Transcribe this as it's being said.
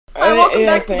Hi, welcome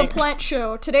back to the Plant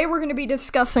Show. Today we're going to be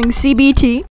discussing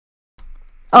CBT.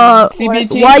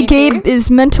 Why Gabe is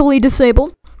mentally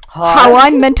disabled. How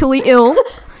I'm mentally ill.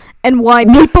 And why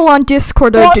people on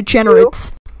Discord are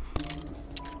degenerates.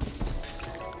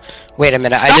 Wait a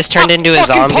minute, I just turned into a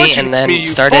zombie and then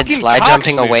started slide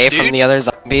jumping away from the other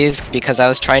zombies because I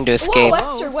was trying to escape. Whoa,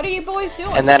 Epster, what are you boys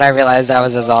doing? And then I realized I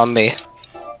was a zombie.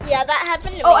 Yeah, that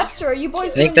happened to me. Oh, Epster, are you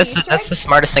boys doing the Easter egg? That's the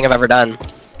smartest thing I've ever done.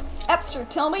 Epster,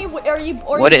 tell me, what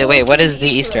is the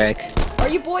Easter egg? Are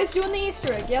you boys doing the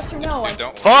Easter egg? Yes or no?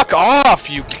 Fuck off,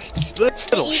 you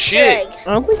little shit! Egg.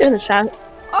 I don't think there's a chat.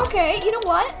 Okay, you know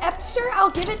what, Epster, I'll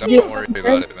give it to you. Don't worry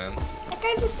about it, man. That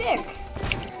guy's a dick.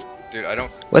 Dude, I don't.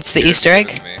 What's the Easter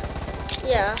egg?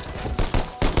 Yeah.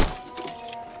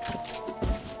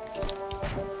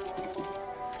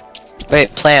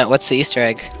 Wait, Plant, what's the Easter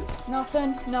egg?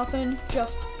 Nothing,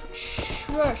 just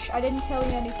shush, I didn't tell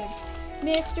you anything.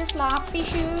 Mr. Floppy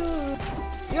Shoe.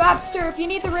 You Epster, if you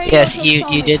need the radio, Yes,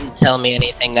 you didn't tell me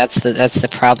anything. That's the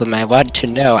problem. I want to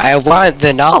know. I want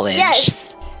the knowledge.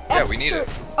 Yes. Yeah, we need it.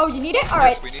 Oh, you need it?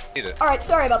 Alright. Yes, we need it. Alright,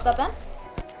 sorry about that then.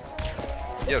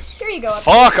 Yes. Here you go. Epster.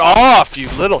 Fuck off, you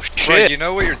little shit! Bro, you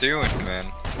know what you're doing, man.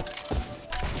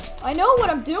 I know what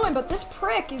I'm doing, but this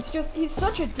prick is he's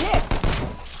such a dick.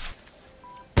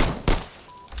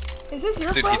 Is this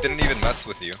your Dude, phone? he didn't even mess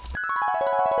with you.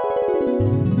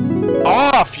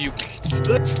 Off, you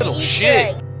little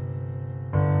shit! Egg.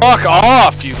 Fuck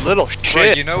off, you little shit!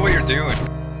 Bro, you know what you're doing.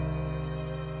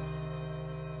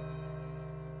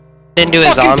 Into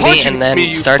a zombie and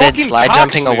then started slide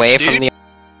jumping away from the.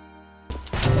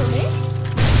 For me?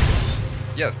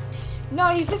 Yes. No,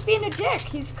 he's just being a dick.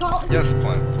 He's calling. Yes,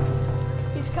 Plant.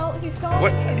 He's calling.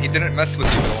 What? Me. He didn't mess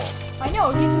with you at all. I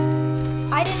know. He's just.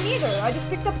 I didn't either. I just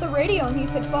picked up the radio and he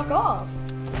said "fuck off."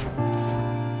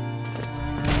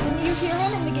 Didn't you hear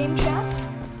him in the game chat?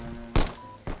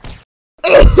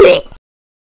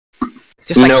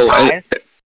 Just like no, eyes.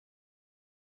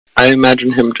 I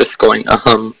imagine him just going,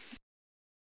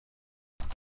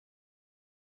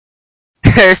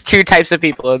 There's two types of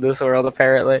people in this world,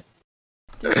 apparently.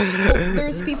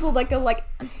 There's people that go like,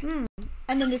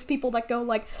 and then there's people that go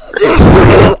like.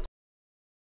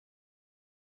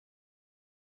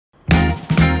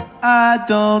 I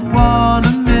don't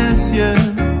wanna miss you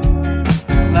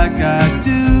like I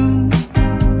do.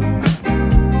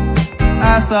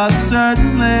 I thought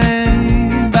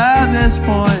certainly by this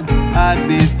point I'd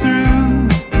be through.